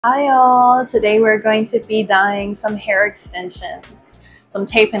Hi all! Today we're going to be dyeing some hair extensions, some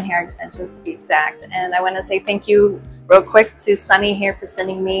tape and hair extensions to be exact. And I want to say thank you real quick to Sunny here for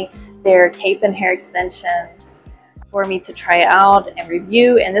sending me their tape and hair extensions for me to try out and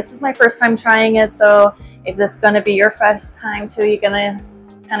review. And this is my first time trying it, so if this is going to be your first time too, you're going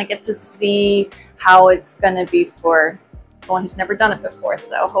to kind of get to see how it's going to be for someone who's never done it before.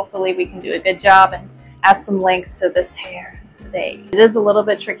 So hopefully we can do a good job and add some length to this hair today. It is a little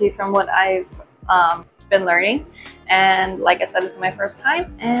bit tricky from what I've been learning, and like I said, this is my first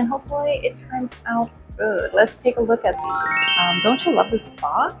time and hopefully it turns out good. Let's take a look at these. Don't you love this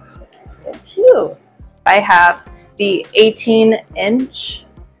box? This is so cute. I have the 18-inch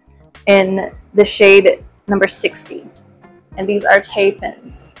in the shade number 60, and these are tape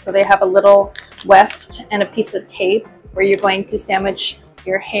pins. So they have a little weft and a piece of tape where you're going to sandwich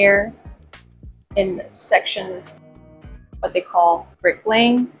your hair in sections, what they call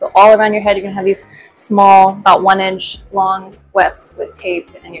bricklaying. So all around your head, you're gonna have these small, about 1 inch long wefts with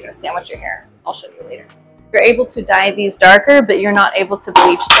tape, and you're gonna sandwich your hair. I'll show you later. You're able to dye these darker, but you're not able to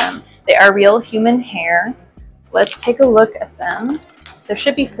bleach them. They are real human hair. So let's take a look at them. There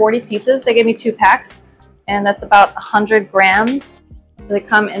should be 40 pieces. They gave me 2 packs, and that's about 100 grams. They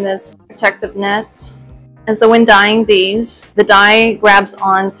come in this protective net. And so when dyeing these, the dye grabs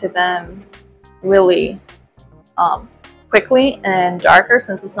onto them really quickly and darker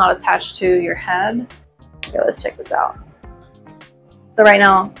since it's not attached to your head. Okay, let's check this out. So right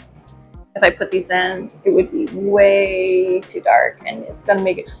now, if I put these in, it would be way too dark, and it's going to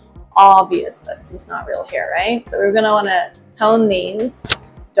make it obvious that this is not real hair, right? So we're going to want to tone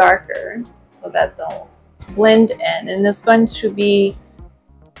these darker so that they'll blend in, and it's going to be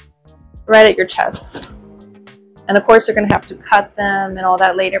right at your chest. And of course, you're going to have to cut them and all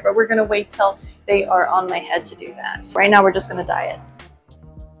that later, but we're going to wait till they are on my head to do that. Right now, we're just going to dye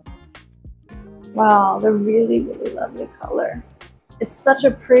it. Wow, they're really, really lovely color. It's such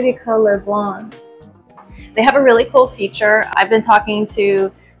a pretty color, blonde. They have a really cool feature. I've been talking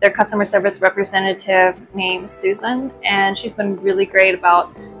to their customer service representative named Susan, and she's been really great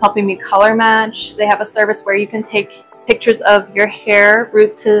about helping me color match. They have a service where you can take pictures of your hair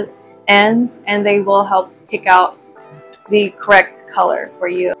root to ends, and they will help pick out the correct color for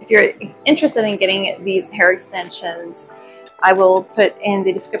you. If you're interested in getting these hair extensions, I will put in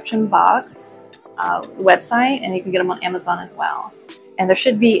the description box website, and you can get them on Amazon as well. And there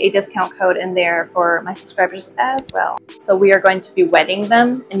should be a discount code in there for my subscribers as well. So we are going to be wetting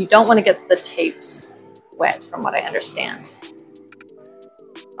them, and you don't want to get the tapes wet from what I understand.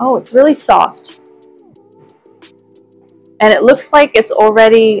 Oh, it's really soft. And it looks like it's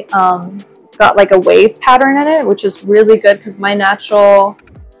already got like a wave pattern in it, which is really good because my natural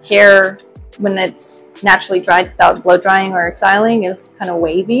hair, when it's naturally dried without blow drying or styling, is kind of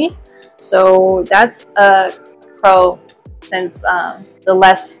wavy. So that's a pro, since the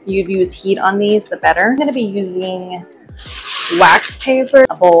less you use heat on these, the better. I'm going to be using wax paper,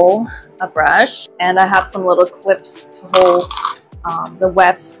 a bowl, a brush, and I have some little clips to hold the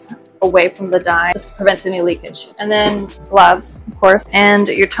wefts away from the dye just to prevent any leakage. And then gloves, of course, and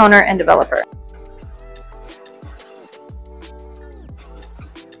your toner and developer.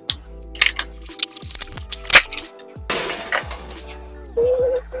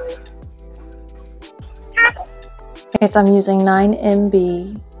 Okay, so I'm using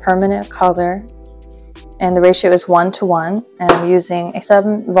 9MB permanent color, and the ratio is 1:1, and I'm using a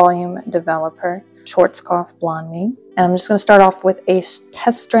 7 volume developer, Schwarzkopf Blonde Me. And I'm just going to start off with a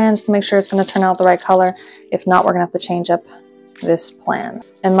test strand just to make sure it's going to turn out the right color. If not, we're going to have to change up this plan.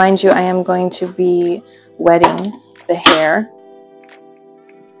 And mind you, I am going to be wetting the hair.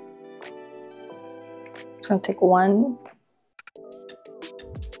 I'm just going to take one.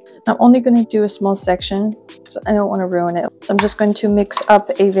 I'm only going to do a small section, so I don't want to ruin it. So I'm just going to mix up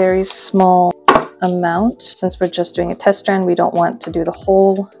a very small amount. Since we're just doing a test strand, we don't want to do the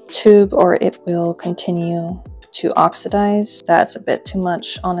whole tube or it will continue to oxidize. That's a bit too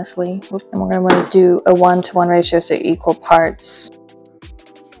much, honestly. And we're going to want to do a 1:1 ratio, so equal parts.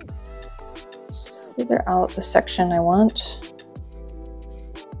 Slither out the section I want.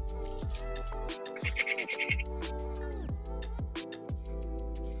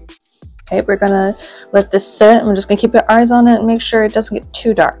 Okay, we're gonna let this sit. I'm just gonna keep your eyes on it and make sure it doesn't get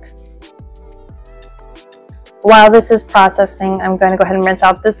too dark. while this is processing, I'm going to go ahead and rinse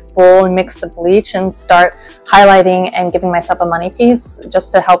out this bowl and mix the bleach and start highlighting and giving myself a money piece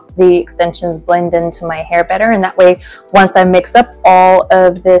just to help the extensions blend into my hair better. And that way, once I mix up all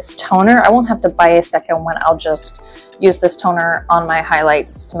of this toner, I won't have to buy a second one. I'll just use this toner on my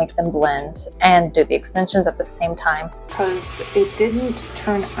highlights to make them blend and do the extensions at the same time. Because it didn't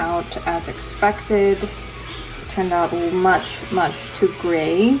turn out as expected. It turned out much too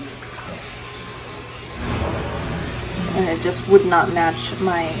gray. And it just would not match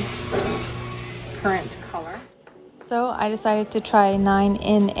my current color. So I decided to try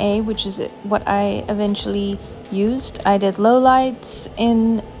 9NA, which is what I eventually used. I did lowlights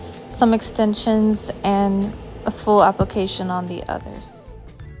in some extensions and a full application on the others.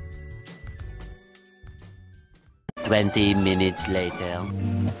 20 minutes later.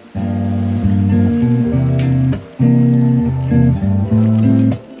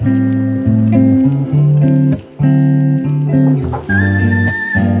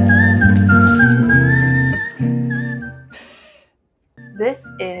 This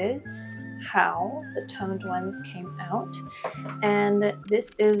is how the toned ones came out, and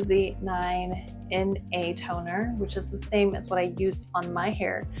this is the 9NA toner, which is the same as what I used on my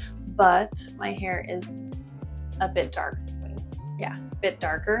hair, but my hair is a bit dark. Yeah, a bit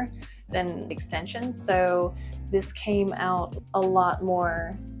darker than extension, so this came out a lot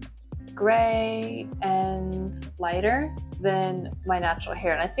more gray and lighter than my natural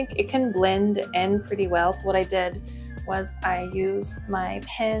hair, and I think it can blend in pretty well. So what I did was I used my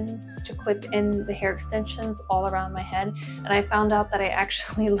pins to clip in the hair extensions all around my head, and I found out that I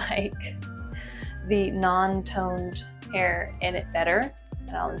actually like the non-toned hair in it better.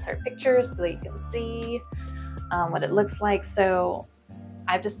 And I'll insert pictures so that you can see what it looks like. So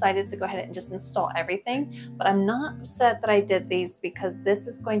I've decided to go ahead and just install everything, but I'm not upset that I did these because this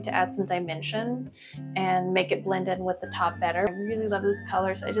is going to add some dimension and make it blend in with the top better. I really love this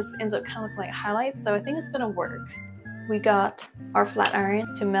color, so it just ends up kind of looking like highlights, so I think it's gonna work. We got our flat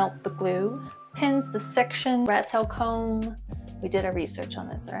iron to melt the glue, pins to section, rat tail comb. We did our research on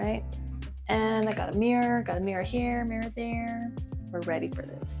this, all right? And I got a mirror here, mirror there. We're ready for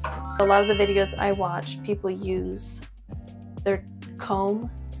this. A lot of the videos I watch, people use their comb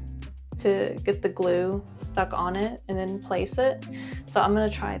to get the glue stuck on it and then place it. So I'm gonna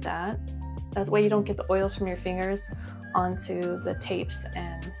try that. That way you don't get the oils from your fingers onto the tapes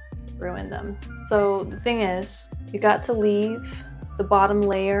and ruin them. So the thing is, you got to leave the bottom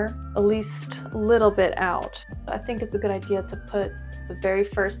layer at least a little bit out. I think it's a good idea to put the very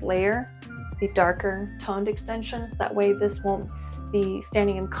first layer, the darker toned extensions. That way this won't be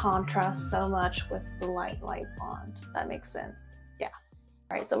standing in contrast so much with the light blonde. That makes sense. Yeah.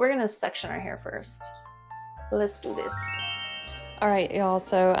 All right, so we're gonna section our hair first. Let's do this. All right, y'all,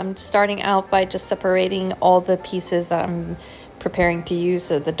 so I'm starting out by just separating all the pieces that I'm preparing to use,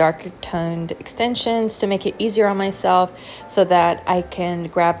 so the darker toned extensions, to make it easier on myself so that I can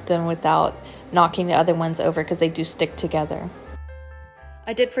grab them without knocking the other ones over, because they do stick together.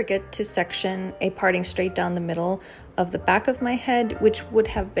 I did forget to section a parting straight down the middle of the back of my head, which would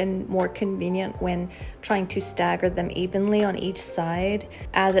have been more convenient when trying to stagger them evenly on each side.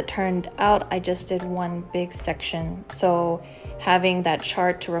 As it turned out, I just did one big section, so having that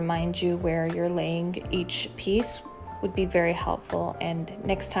chart to remind you where you're laying each piece would be very helpful, and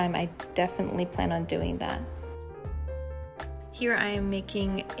next time I definitely plan on doing that. Here I am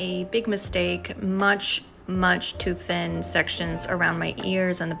making a big mistake, much too thin sections around my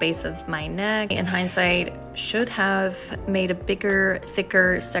ears and the base of my neck. In hindsight, should have made a bigger,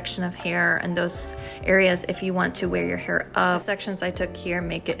 thicker section of hair in those areas if you want to wear your hair up. The sections I took here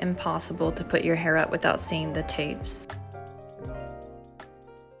make it impossible to put your hair up without seeing the tapes.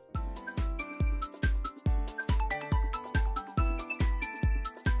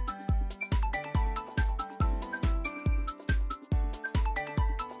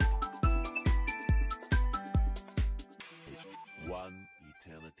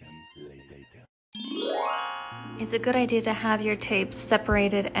 It's a good idea to have your tapes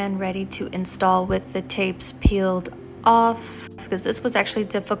separated and ready to install with the tapes peeled off, because this was actually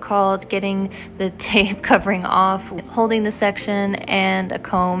difficult getting the tape covering off, holding the section and a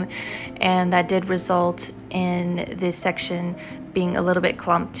comb, and that did result in this section being a little bit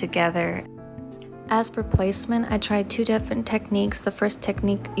clumped together. As for placement, I tried two different techniques. The first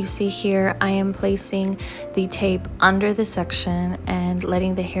technique you see here, I am placing the tape under the section and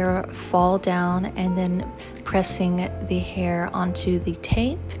letting the hair fall down and then pressing the hair onto the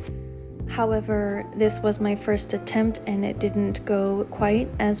tape. However, this was my first attempt and it didn't go quite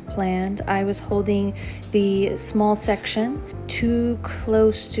as planned. I was holding the small section too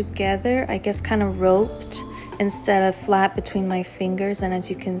close together, I guess kind of roped, instead of flat between my fingers, and as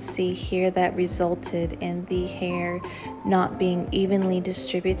you can see here, that resulted in the hair not being evenly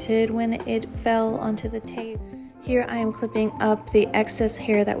distributed when it fell onto the tape. Here I am clipping up the excess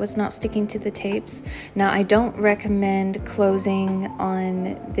hair that was not sticking to the tapes. Now I don't recommend closing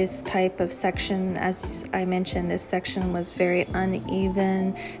on this type of section. As I mentioned, this section was very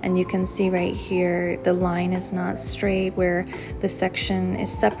uneven, and you can see right here the line is not straight where the section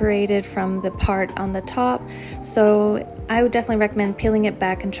is separated from the part on the top. So I would definitely recommend peeling it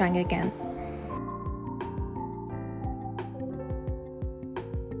back and trying again.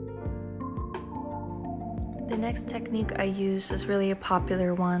 The next technique I used is really a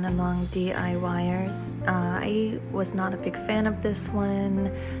popular one among DIYers. I was not a big fan of this one,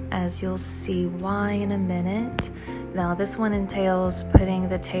 as you'll see why in a minute. Now this one entails putting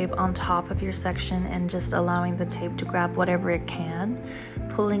the tape on top of your section and just allowing the tape to grab whatever it can,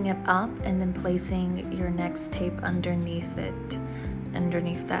 pulling it up, and then placing your next tape underneath it,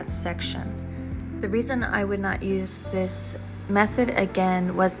 underneath that section. The reason I would not use this method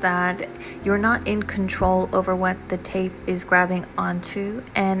again was that you're not in control over what the tape is grabbing onto,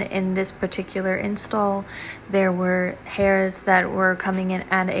 and in this particular install there were hairs that were coming in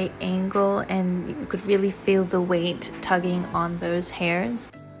at an angle and you could really feel the weight tugging on those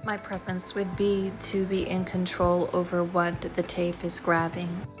hairs. My preference would be to be in control over what the tape is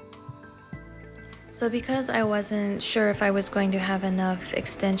grabbing. So because I wasn't sure if I was going to have enough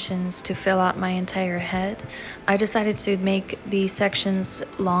extensions to fill out my entire head, I decided to make the sections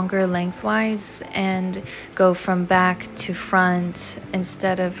longer lengthwise and go from back to front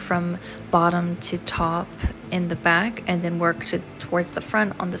instead of from bottom to top in the back, and then work towards the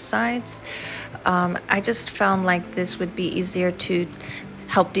front on the sides. I just found like this would be easier to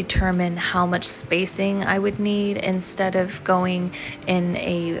help determine how much spacing I would need instead of going in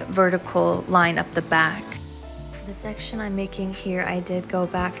a vertical line up the back. The section I'm making here I did go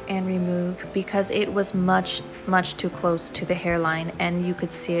back and remove because it was much too close to the hairline, and you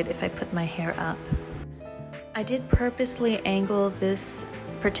could see it if I put my hair up. I did purposely angle this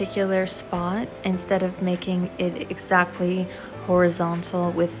particular spot instead of making it exactly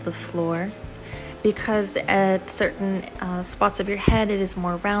horizontal with the floor, because at certain spots of your head it is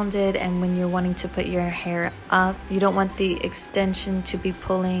more rounded, and when you're wanting to put your hair up, you don't want the extension to be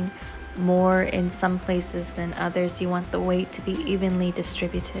pulling more in some places than others. You want the weight to be evenly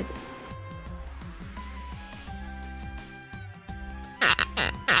distributed.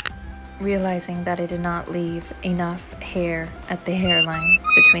 Realizing that I did not leave enough hair at the hairline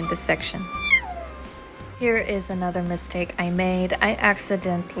between the section. Here is another mistake I made. I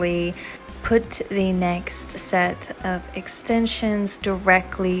accidentally put the next set of extensions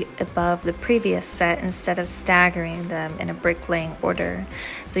directly above the previous set instead of staggering them in a bricklaying order.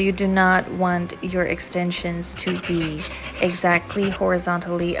 So you do not want your extensions to be exactly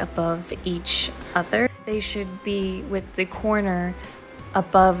horizontally above each other. They should be with the corner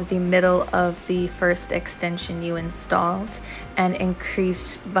above the middle of the first extension you installed and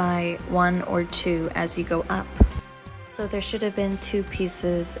increase by 1 or 2 as you go up. So there should have been 2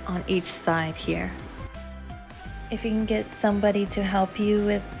 pieces on each side here. If you can get somebody to help you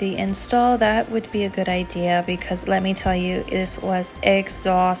with the install, that would be a good idea, because let me tell you, this was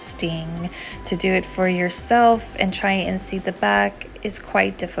exhausting. To do it for yourself and try and see the back is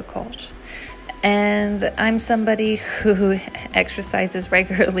quite difficult. And I'm somebody who exercises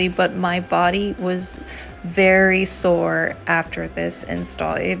regularly, but my body was very sore after this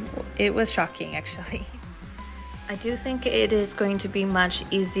install. It was shocking, actually. I do think it is going to be much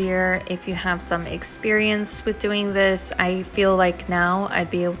easier if you have some experience with doing this. I feel like now I'd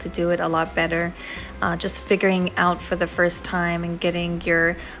be able to do it a lot better. Just figuring out for the first time and getting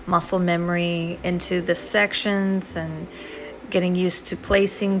your muscle memory into the sections and getting used to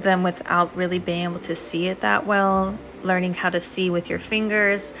placing them without really being able to see it that well, learning how to see with your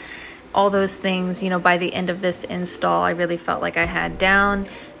fingers. All those things, you know, by the end of this install, I really felt like I had down.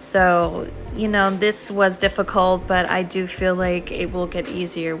 So, you know, this was difficult, but I do feel like it will get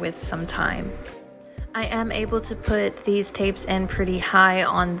easier with some time. I am able to put these tapes in pretty high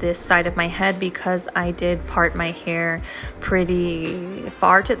on this side of my head because I did part my hair pretty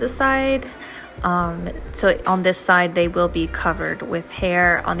far to the side. So on this side they will be covered with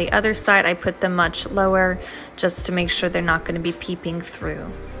hair. On the other side I put them much lower just to make sure they're not going to be peeping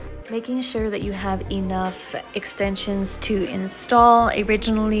through. Making sure that you have enough extensions to install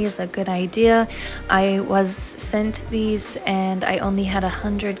originally is a good idea. I was sent these and I only had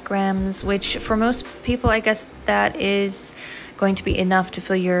 100 grams, which for most people I guess that is going to be enough to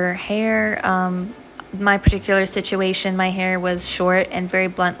fill your hair. my particular situation, my hair was short and very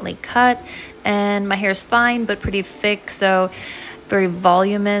bluntly cut, and my hair is fine but pretty thick, so very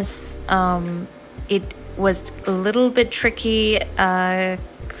voluminous. It was a little bit tricky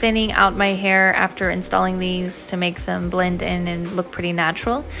thinning out my hair after installing these to make them blend in and look pretty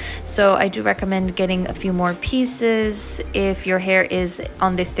natural. So I do recommend getting a few more pieces if your hair is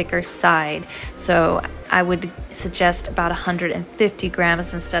on the thicker side. So I would suggest about 150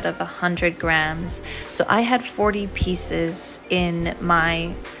 grams instead of 100 grams. So I had 40 pieces in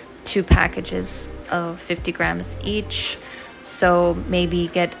my 2 packages of 50 grams each. So maybe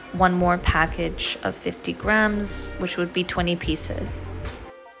get one more package of 50 grams, which would be 20 pieces.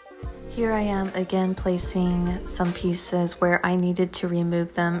 Here I am again placing some pieces where I needed to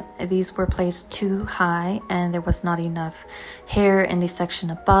remove them. These were placed too high and there was not enough hair in the section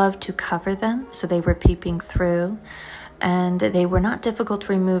above to cover them, so they were peeping through. And they were not difficult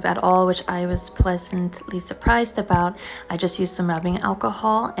to remove at all, which I was pleasantly surprised about. I just used some rubbing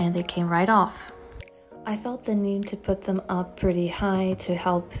alcohol and they came right off. I felt the need to put them up pretty high to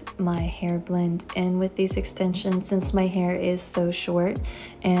help my hair blend in with these extensions, since my hair is so short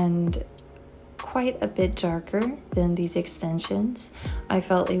and quite a bit darker than these extensions. I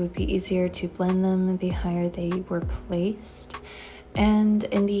felt it would be easier to blend them the higher they were placed. And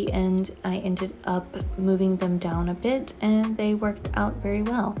in the end, I ended up moving them down a bit and they worked out very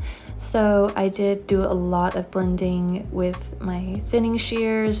well. So I did do a lot of blending with my thinning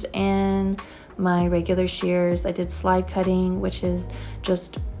shears and my regular shears. I did slide cutting, which is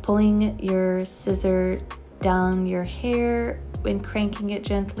just pulling your scissor down your hair and cranking it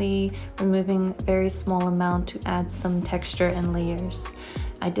gently, removing a very small amount to add some texture and layers.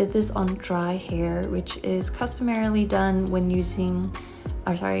 I did this on dry hair, which is customarily done when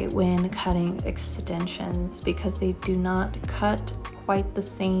when cutting extensions, because they do not cut quite the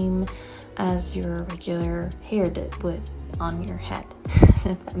same as your regular hair would on your head,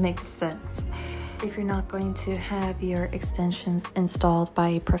 if that makes sense. If you're not going to have your extensions installed by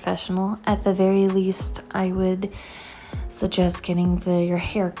a professional, at the very least, I would suggest getting your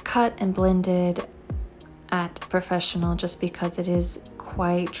hair cut and blended at professional, just because it is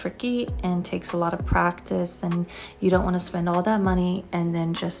quite tricky and takes a lot of practice, and you don't want to spend all that money and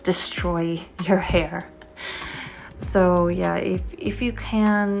then just destroy your hair. So yeah, if you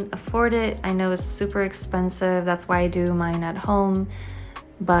can afford it, I know it's super expensive, that's why I do mine at home,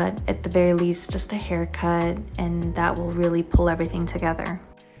 but at the very least, just a haircut, and that will really pull everything together.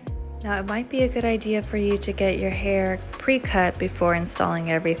 Now, it might be a good idea for you to get your hair pre-cut before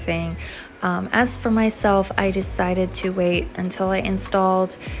installing everything. As for myself, I decided to wait until I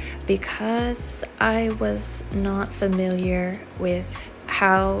installed because I was not familiar with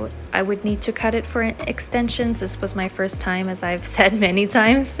how I would need to cut it for extensions. This was my first time, as I've said many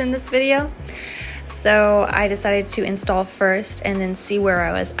times in this video. So I decided to install first and then see where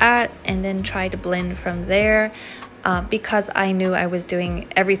I was at and then try to blend from there, because I knew I was doing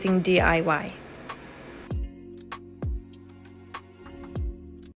everything DIY.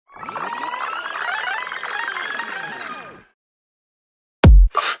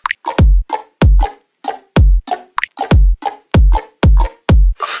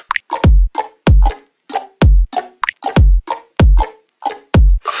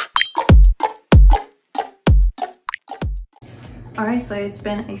 Alright, so it's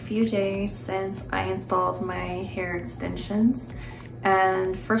been a few days since I installed my hair extensions,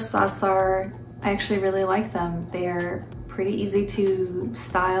 and first thoughts are I actually really like them. They're pretty easy to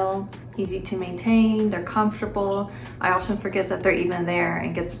style, easy to maintain, they're comfortable. I often forget that they're even there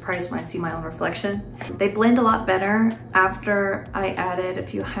and get surprised when I see my own reflection. They blend a lot better after I added a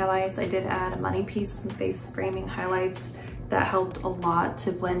few highlights. I did add a money piece, some face framing highlights that helped a lot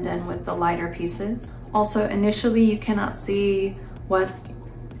to blend in with the lighter pieces. Also, initially you cannot see what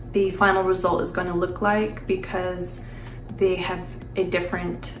the final result is going to look like because they have a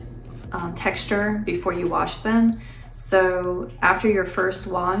different texture before you wash them. So after your first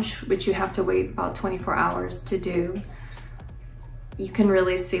wash, which you have to wait about 24 hours to do, you can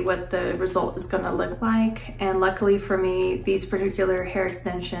really see what the result is going to look like. And luckily for me, these particular hair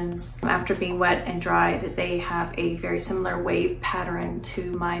extensions, after being wet and dried, they have a very similar wave pattern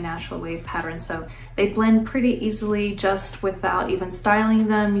to my natural wave pattern. So they blend pretty easily just without even styling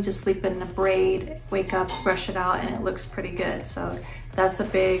them. You just sleep in a braid, wake up, brush it out, and it looks pretty good. So that's a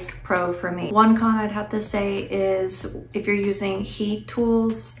big pro for me. One con I'd have to say is if you're using heat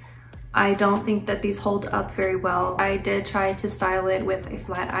tools, I don't think that these hold up very well. I did try to style it with a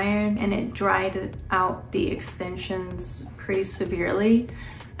flat iron and it dried out the extensions pretty severely.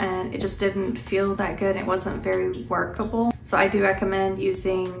 and it just didn't feel that good. It wasn't very workable. So I do recommend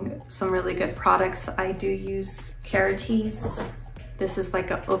using some really good products. I do use Kerate's. This is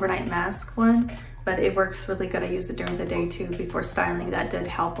like an overnight mask one, but it works really good. I use it during the day too before styling. That did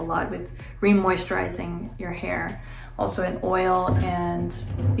help a lot with re-moisturizing your hair. Also an oil, and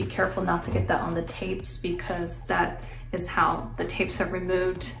be careful not to get that on the tapes, because that is how the tapes are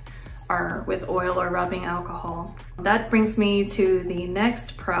removed, are with oil or rubbing alcohol. That brings me to the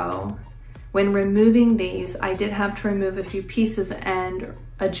next pro. When removing these, I did have to remove a few pieces and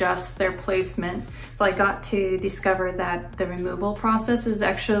adjust their placement. So I got to discover that the removal process is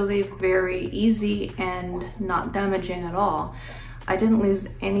actually very easy and not damaging at all. I didn't lose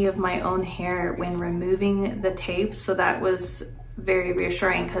any of my own hair when removing the tape, so that was very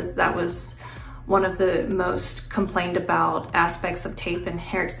reassuring, because that was one of the most complained about aspects of tape and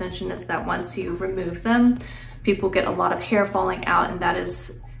hair extension, is that once you remove them, people get a lot of hair falling out, and that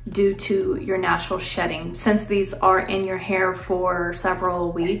is due to your natural shedding. Since these are in your hair for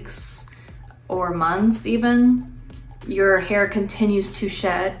several weeks or months even, your hair continues to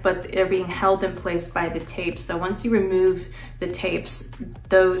shed, but they're being held in place by the tapes. So once you remove the tapes,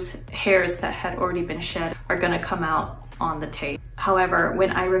 those hairs that had already been shed are gonna come out on the tape. However, when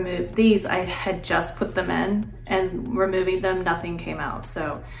I removed these, I had just put them in, and removing them, nothing came out.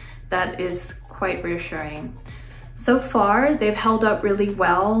 So that is quite reassuring. So far, they've held up really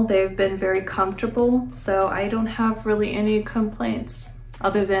well. They've been very comfortable, so I don't have really any complaints,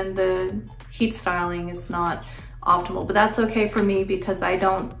 other than the heat styling is not optimal, but that's okay for me because I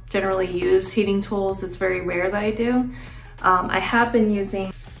don't generally use heating tools. It's very rare that I do. I have been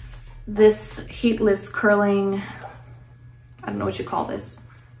using this heatless curling, I don't know what you call this,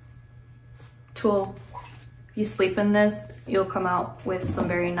 tool. If you sleep in this, you'll come out with some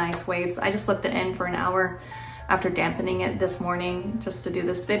very nice waves. I just left it in for an hour after dampening it this morning just to do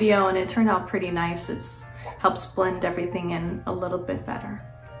this video, and it turned out pretty nice. It's helps blend everything in a little bit better.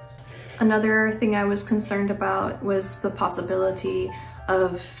 Another thing I was concerned about was the possibility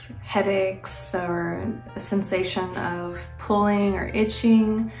of headaches or a sensation of pulling or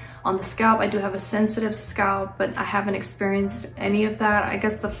itching on the scalp. I do have a sensitive scalp, but I haven't experienced any of that. I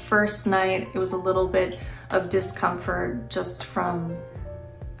guess the first night it was a little bit of discomfort just from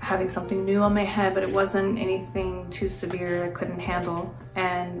having something new on my head, but it wasn't anything too severe I couldn't handle,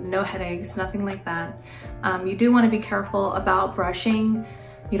 and no headaches, nothing like that. You do want to be careful about brushing.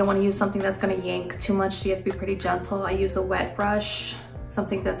 You don't want to use something that's going to yank too much, so you have to be pretty gentle. I use a wet brush,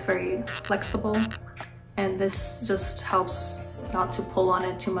 something that's very flexible, and this just helps not to pull on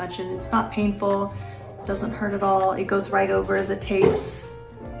it too much, and it's not painful, it doesn't hurt at all. It goes right over the tapes,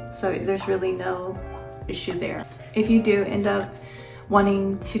 so there's really no issue there. If you do end up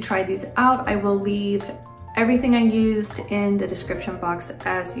wanting to try these out, I will leave everything I used in the description box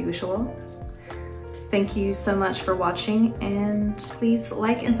as usual. Thank you so much for watching, and please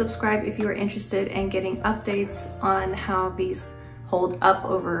like and subscribe if you are interested in getting updates on how these hold up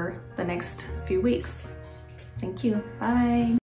over the next few weeks. Thank you, bye.